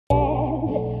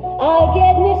I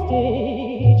get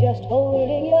misty just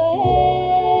holding your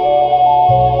hand.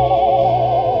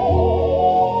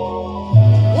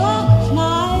 Walk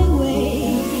my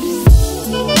way.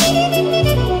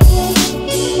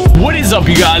 What is up,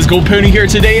 you guys? Gold Pony here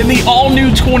today in the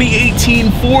all-new 2018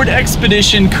 Ford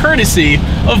Expedition, courtesy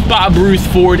of Bob Ruth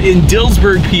Ford in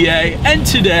Dillsburg, PA. And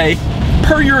today,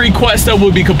 per your request, I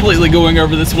will be completely going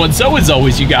over this one. So as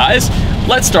always, you guys,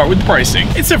 let's start with pricing.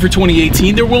 And so for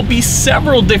 2018, there will be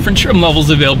several different trim levels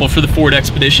available for the Ford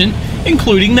Expedition,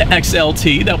 including the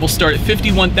XLT that will start at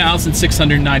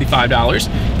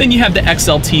 $51,695. Then you have the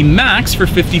XLT Max for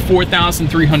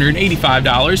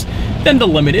 $54,385. Then the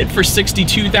Limited for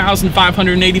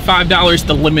 $62,585.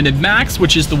 The Limited Max,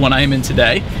 which is the one I am in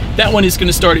today, that one is going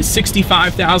to start at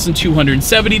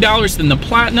 $65,270. Then the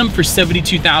Platinum for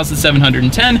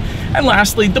 $72,710. And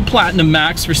lastly, the Platinum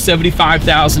Max for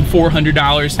 $75,400.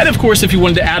 And of course, if you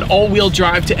wanted to add all-wheel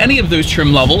drive to any of those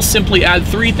trim levels, simply add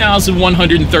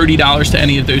 $3,130 to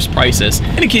any of those prices.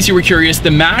 And in case you were curious, the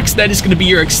Max, that is going to be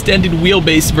your extended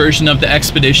wheelbase version of the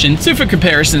Expedition. So for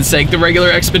comparison's sake, the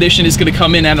regular Expedition is going to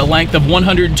come in at a length of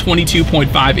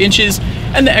 122.5 inches,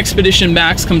 and the Expedition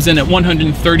Max comes in at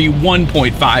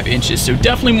 131.5 inches, so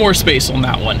definitely more space on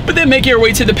that one. But then make your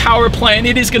way to the power plant.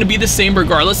 It is going to be the same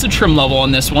regardless of trim level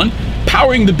on this one.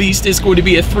 Powering the beast is going to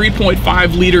be a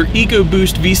 3.5-liter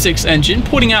EcoBoost V6 engine,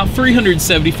 putting out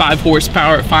 375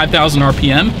 horsepower at 5,000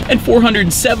 RPM and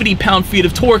 470 pound-feet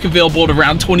of torque available at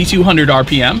around 2,200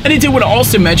 RPM. And I did want to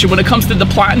also mention, when it comes to the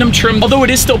Platinum trim, although it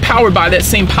is still powered by that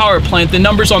same power plant, the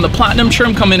numbers on the Platinum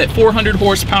trim come in at 400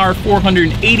 horsepower,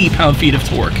 480 pound-feet of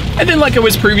torque. And then, like I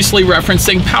was previously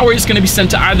referencing, power is going to be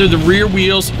sent to either the rear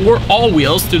wheels or all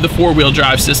wheels through the four-wheel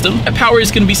drive system. And power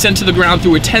is going to be sent to the ground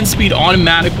through a 10-speed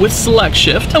automatic with select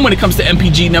shift. And when it comes to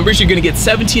MPG numbers, you're going to get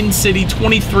 17 city,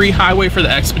 23 highway for the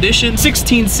Expedition,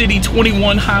 16 city,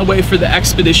 21 highway for the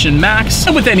Expedition Max.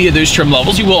 And with any of those trim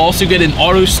levels, you will also get an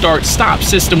auto start stop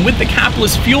system with the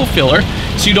capless fuel filler,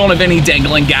 so you don't have any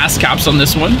dangling gas caps on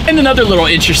this one. And another little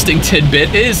interesting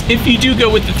tidbit is, if you do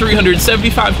go with the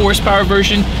 375 horsepower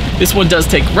version, this one does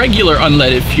take regular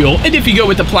unleaded fuel. And if you go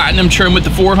with the Platinum trim with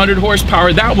the 400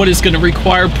 horsepower, that one is going to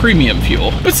require premium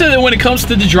fuel. But so then when it comes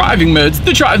to the driving modes,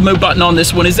 the drive mode button on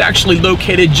this one is actually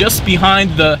located just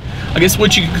behind the, I guess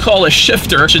what you could call a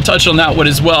shifter. I should touch on that one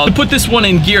as well. To put this one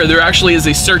in gear, there actually is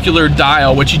a circular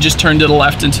dial, which you just turn to the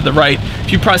left and to the right.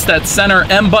 If you press that center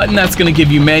M button, that's going to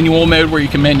give you manual mode, where you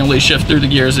can manually shift through the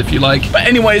gears if you like. But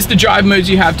anyways, the drive modes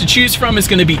you have to choose from is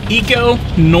going to be Eco,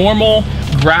 Normal,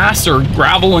 Grass or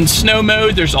Gravel and Snow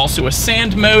mode. There's also a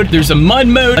Sand mode, there's a Mud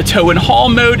mode, a Tow and Haul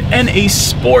mode, and a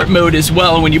Sport mode as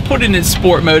well. And when you put it in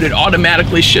Sport mode, it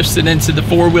automatically shifts it into the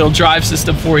four-wheel drive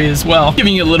system for you as well,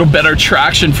 giving you a little better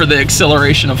traction for the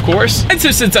acceleration, of course. And so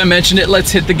since I mentioned it,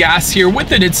 let's hit the gas here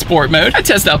with it in Sport mode and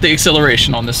test out the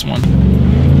acceleration on this one.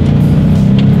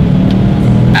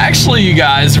 Actually, you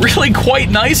guys, really quite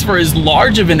nice for as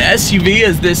large of an SUV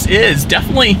as this is.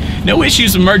 Definitely no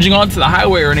issues merging onto the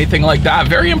highway or anything like that.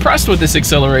 Very impressed with this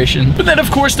acceleration. But then, of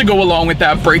course, to go along with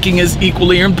that, braking is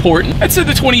equally important. And so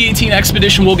the 2018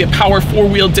 Expedition will get power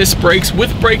four-wheel disc brakes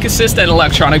with brake assist and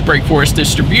electronic brake force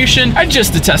distribution. And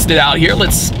just to test it out here,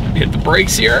 let's hit the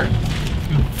brakes here.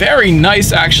 Very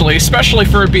nice, actually, especially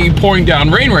for it being pouring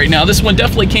down rain right now. This one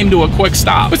definitely came to a quick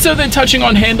stop. But so then, touching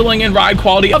on handling and ride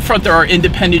quality, up front there are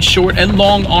independent short and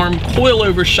long arm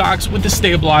coilover shocks with the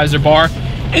stabilizer bar.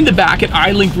 In the back, an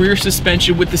I-Link rear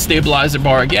suspension with the stabilizer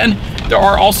bar again. There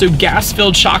are also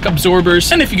gas-filled shock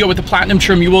absorbers, and if you go with the Platinum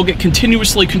trim, you will get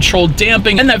continuously controlled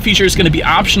damping, and that feature is going to be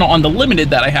optional on the Limited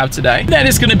that I have today. That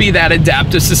is going to be that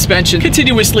adaptive suspension,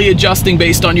 continuously adjusting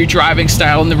based on your driving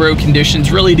style and the road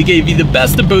conditions, really to give you the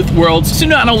best of both worlds. So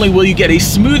not only will you get a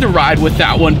smoother ride with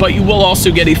that one, but you will also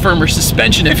get a firmer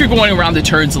suspension if you're going around the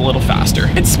turns a little faster.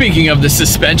 And speaking of the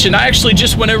suspension, I actually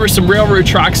just went over some railroad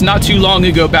tracks not too long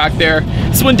ago back there.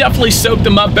 This one definitely soaked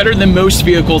them up better than most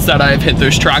vehicles that I have hit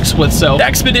those tracks with, so the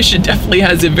Expedition definitely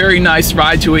has a very nice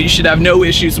ride to it. You should have no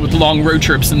issues with long road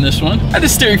trips in this one. And the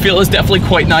steering feel is definitely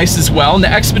quite nice as well, and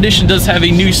the Expedition does have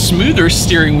a new smoother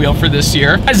steering wheel for this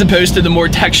year, as opposed to the more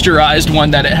texturized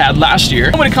one that it had last year.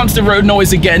 And when it comes to road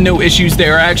noise, again, no issues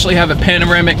there. I actually have a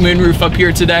panoramic moonroof up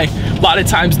here today. A lot of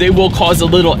times they will cause a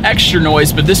little extra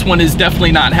noise, but this one is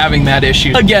definitely not having that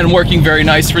issue. Again, working very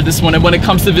nice for this one. And when it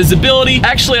comes to visibility,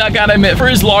 actually, I gotta admit, for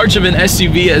as large of an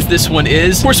SUV as this one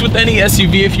is. Of course, with any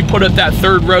SUV, if you put up that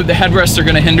third row, the headrests are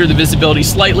going to hinder the visibility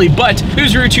slightly, but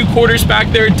those rear two quarters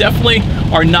back there definitely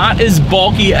are not as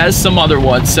bulky as some other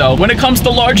ones. So when it comes to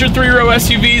larger three-row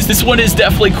SUVs, this one is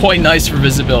definitely quite nice for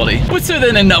visibility. But so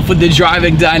then enough with the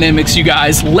driving dynamics, you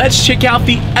guys. Let's check out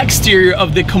the exterior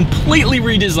of the completely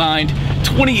redesigned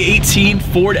 2018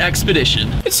 Ford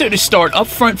Expedition. And so to start, up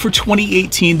front for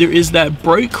 2018, there is that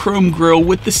bright chrome grille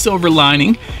with the silver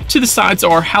lining. To the sides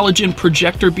are halogen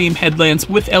projector beam headlamps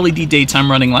with LED daytime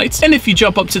running lights. And if you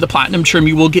jump up to the Platinum trim,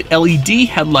 you will get LED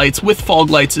headlights with fog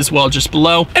lights as well just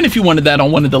below. And if you wanted that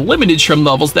on one of the limited trim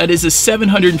levels, that is a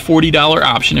 $740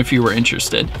 option if you were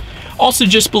interested. Also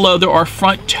just below, there are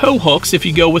front tow hooks if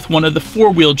you go with one of the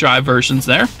four-wheel drive versions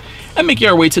there. And making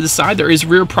our way to the side, there is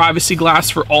rear privacy glass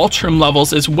for all trim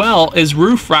levels, as well as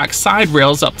roof rack side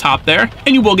rails up top there.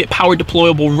 And you will get power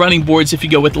deployable running boards if you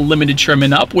go with the limited trim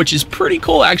and up, which is pretty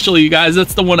cool actually, you guys.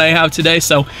 That's the one I have today.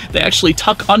 So they actually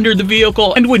tuck under the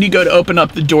vehicle, and when you go to open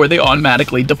up the door, they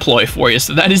automatically deploy for you.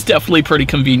 So that is definitely pretty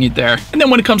convenient there. And then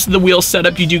when it comes to the wheel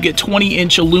setup, you do get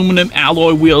 20-inch aluminum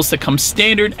alloy wheels that come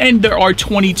standard, and there are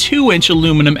 22-inch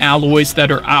aluminum alloys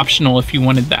that are optional if you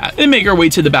wanted that. Then make our way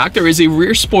to the back, there is a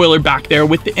rear spoiler back there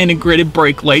with the integrated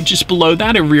brake light. Just below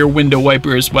that, a rear window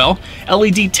wiper as well.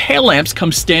 LED tail lamps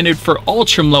come standard for all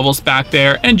trim levels back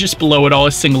there, and just below it all,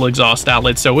 a single exhaust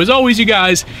outlet. So as always, you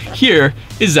guys, here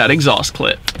is that exhaust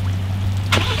clip.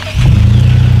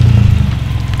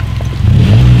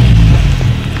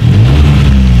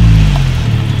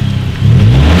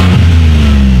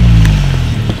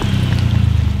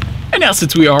 Now,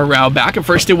 since we are around back, at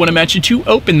first I want to mention to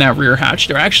open that rear hatch,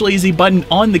 there actually is a button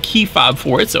on the key fob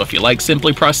for it, so if you like,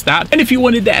 simply press that. And if you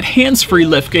wanted that hands-free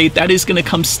liftgate, that is going to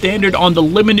come standard on the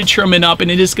limited trim and up, and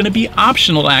it is going to be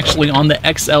optional actually on the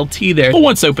XLT there. But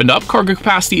once opened up, cargo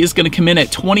capacity is going to come in at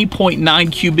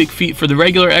 20.9 cubic feet for the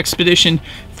regular Expedition,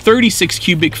 36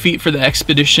 cubic feet for the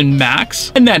Expedition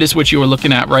Max, and that is what you are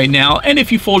looking at right now. And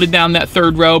if you folded down that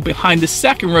third row, behind the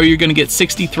second row, you're going to get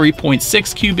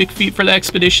 63.6 cubic feet for the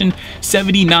Expedition,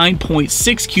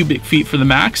 79.6 cubic feet for the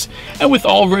Max, and with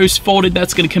all rows folded,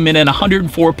 that's going to come in at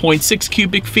 104.6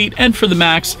 cubic feet, and for the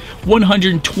Max,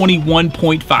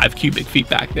 121.5 cubic feet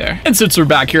back there. And since we're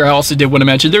back here, I also did want to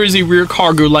mention there is a rear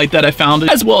cargo light that I found,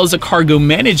 as well as a cargo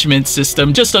management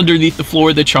system just underneath the floor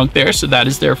of the trunk there, so that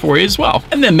is there for you as well.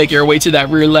 And then make your way to that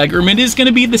rear legroom. It is going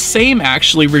to be the same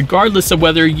actually, regardless of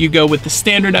whether you go with the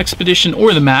standard Expedition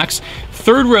or the Max.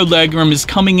 Third row legroom is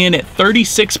coming in at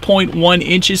 36.1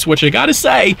 inches, which I gotta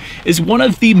say is one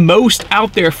of the most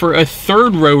out there for a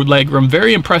third row legroom.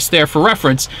 Very impressed there. For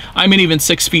reference, I'm even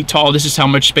 6 feet tall. This is how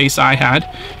much space I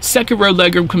had. Second row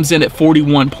legroom comes in at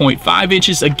 41.5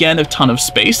 inches. Again, a ton of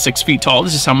space. 6 feet tall.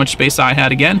 This is how much space I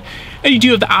had again. And you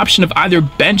do have the option of either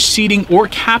bench seating or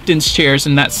captain's chairs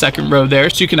in that second row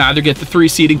there. So you can either get the 3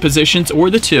 seating positions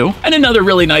or the 2. And another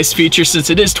really nice feature,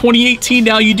 since it is 2018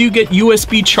 now, you do get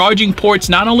USB charging ports,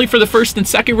 not only for the first and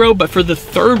second row, but for the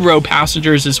third row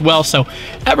passengers as well. So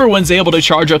everyone's able to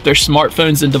charge up their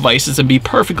smartphones and devices and be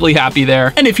perfectly happy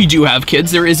there. And if you do have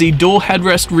kids, there is a dual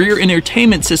headrest rear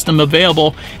entertainment system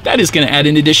available. That is going to add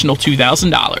an additional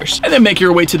 $2,000. And then make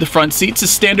your way to the front seats. A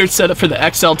standard setup for the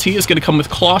XLT is going to come with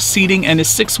cloth seating and a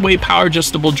 6-way power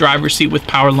adjustable driver's seat with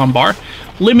power lumbar.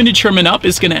 Limited trim and up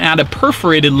is going to add a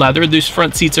perforated leather. These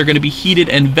front seats are going to be heated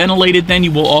and ventilated. Then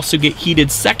you will also get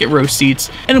heated second row seats.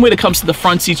 And when it comes to the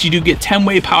front seats, you do get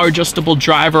 10-way power adjustable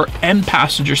driver and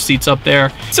passenger seats up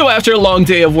there. So after a long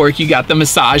day of work, you got the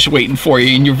massage waiting for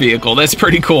you in your vehicle. That's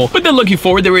pretty cool. But then looking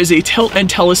forward, there is a tilt and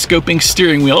telescoping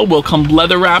steering wheel. Will come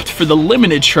leather wrapped for the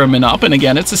limited trim and up. And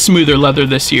again, it's a smoother leather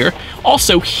this year.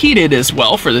 Also heated as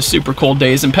well for the super cold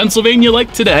days in Pennsylvania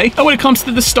like today. And when it comes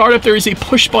to the startup, there is a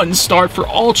push button start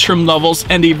for all trim levels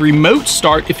and a remote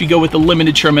start if you go with the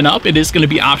limited trim and up. It is going to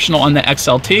be optional on the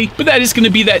XLT, but that is going to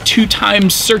be that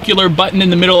 2x circular button in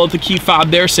the middle of the key fob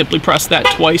there. Simply press that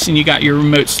twice and you got your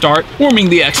remote start, warming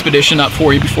the Expedition up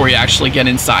for you before you actually get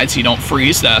inside so you don't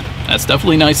freeze. That's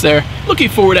definitely nice there. Looking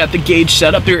forward at the gauge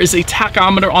setup, there is a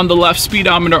tachometer on the left,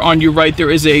 speedometer on your right. There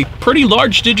is a pretty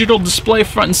large digital display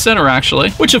front and center actually,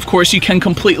 which of course you can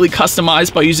completely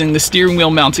customize by using the steering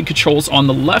wheel mounted controls on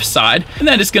the left side, and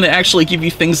that is going to actually give you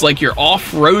things like your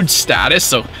off-road status,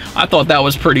 so I thought that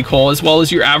was pretty cool, as well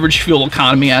as your average fuel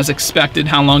economy as expected,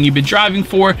 how long you've been driving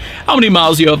for, how many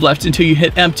miles you have left until you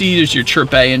hit empty. There's your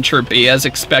Chirp A and Chirp B as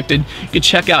expected. You can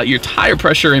check out your tire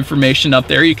pressure information up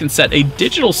there. You can set a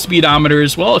digital speedometer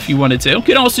as well if you wanted to. You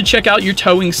can also check out your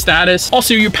towing status,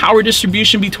 also your power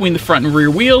distribution between the front and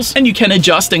rear wheels, and you can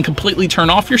adjust and completely turn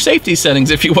off your safety settings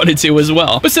if you wanted to as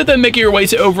well. But so then making your way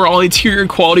to overall interior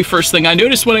quality, first thing I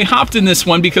noticed when I hopped in this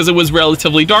one, because it was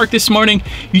relatively dark this morning,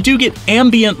 you do get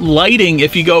ambient lighting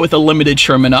if you go with a limited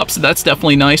trim and up, so that's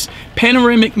definitely nice.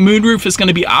 Panoramic moonroof is going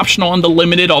to be optional on the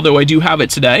limited, although I do have it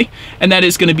today, and that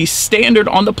is going to be standard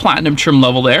on the platinum trim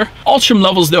level there. All trim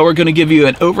levels though are going to give you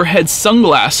an overhead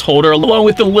sunglass holder along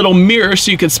with a little mirror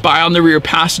so you can spy on the rear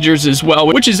passengers as well,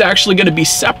 which is actually going to be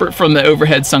separate from the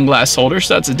overhead sunglass holder,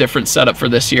 so that's a different setup for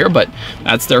this year, but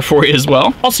that's there for you as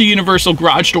well. Also universal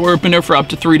garage door opener for up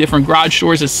to 3 different garage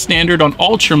doors is standard on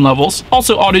all trim levels.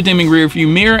 Also auto dimming rear view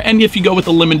mirror, and if you go with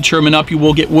the limited trim and up, you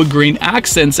will get wood grain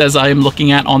accents as I am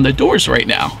looking at on the doors right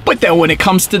now. But then when it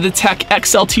comes to the tech,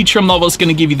 XLT trim level is going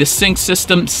to give you the sync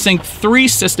system. Sync 3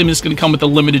 system is going to come with a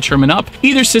limited trim and up.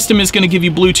 Either system is going to give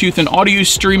you Bluetooth and audio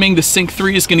streaming. The Sync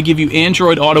 3 is going to give you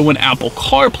Android Auto and Apple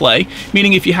CarPlay,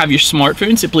 meaning if you have your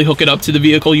smartphone, simply hook it up to the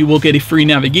vehicle, you will get a free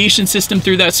navigation system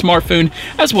through that smartphone,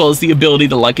 as well as the ability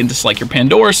to like and dislike your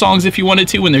Pandora songs if you wanted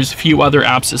to, and there's a few other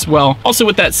apps as well. Also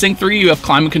with that Sync 3, you have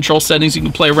climate control settings you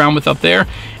can play around with up there,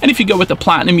 and if you go with the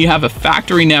Platinum, you have a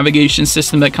factory navigation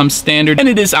system that comes standard, and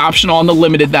it is optional on the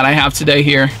limited that I have today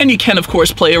here. And you can of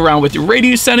course play around with your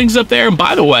radio settings up there. And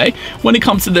by the way, when it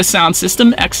comes to the sound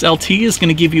system, XLT is going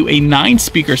to give you a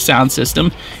 9-speaker sound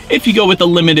system. If you go with the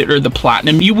limited or the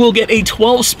Platinum, you will get a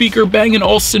 12-speaker Bang &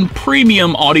 Olufsen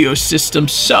premium audio system.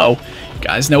 So you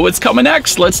guys know what's coming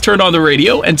next. Let's turn on the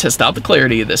radio and test out the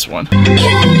clarity of this one.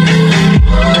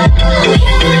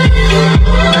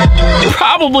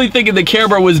 Probably thinking the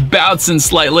camera was bouncing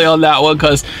slightly on that one,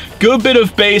 because good bit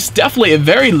of bass, definitely a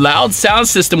very loud sound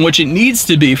system, which it needs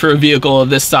to be for a vehicle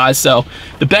of this size. So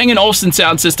the Bang & Olufsen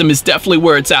sound system is definitely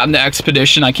where it's at in the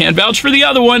Expedition. I can't vouch for the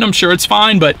other one, I'm sure it's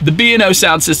fine, but the B&O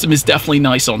sound system is definitely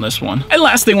nice on this one. And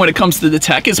last thing when it comes to the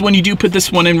tech is when you do put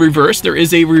this one in reverse, there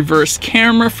is a reverse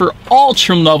camera for all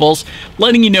trim levels,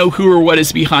 letting you know who or what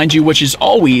is behind you, which is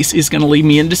always going to lead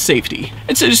me into safety.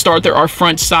 And so to start, there are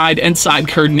front, side, and side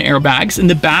curtain airbags. In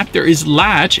the back, there is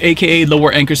latch, aka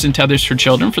lower anchors and tethers for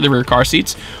children for the rear car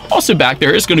seats. Also back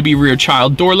there is going to be rear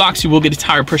child door locks. You will get a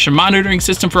tire pressure monitoring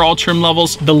system for all trim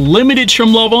levels. The limited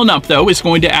trim level and up though is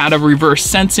going to add a reverse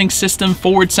sensing system,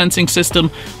 forward sensing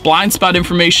system, blind spot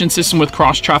information system with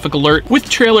cross traffic alert, with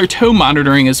trailer tow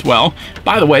monitoring as well.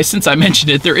 By the way, since I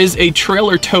mentioned it, there is a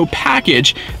trailer tow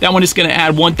package. That one is going to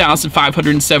add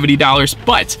 $1,570,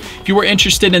 but if you were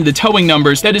interested in the towing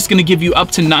numbers, that is going to give you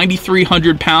up to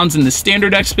 9,300 pounds in the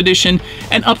standard Expedition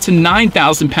and up to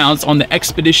 9,000 pounds on the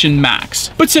Expedition Max.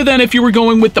 But so then if you were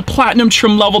going with the Platinum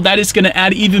trim level, that is going to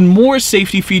add even more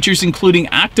safety features, including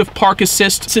active park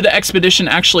assist, so the Expedition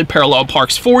actually parallel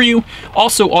parks for you.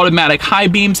 Also automatic high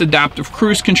beams, adaptive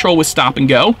cruise control with stop and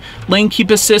go, lane keep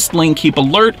assist, lane keep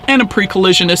alert, and a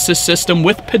pre-collision assist system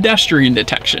with pedestrian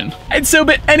detection. And so,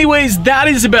 but anyways, that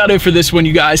is about it for this one,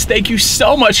 you guys. Thank you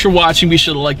so much for watching. Be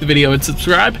sure to like the video and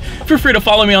subscribe. Feel free to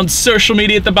follow me on social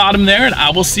media at the bottom there, and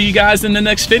I will see you guys in the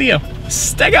next video.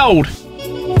 Stay gold!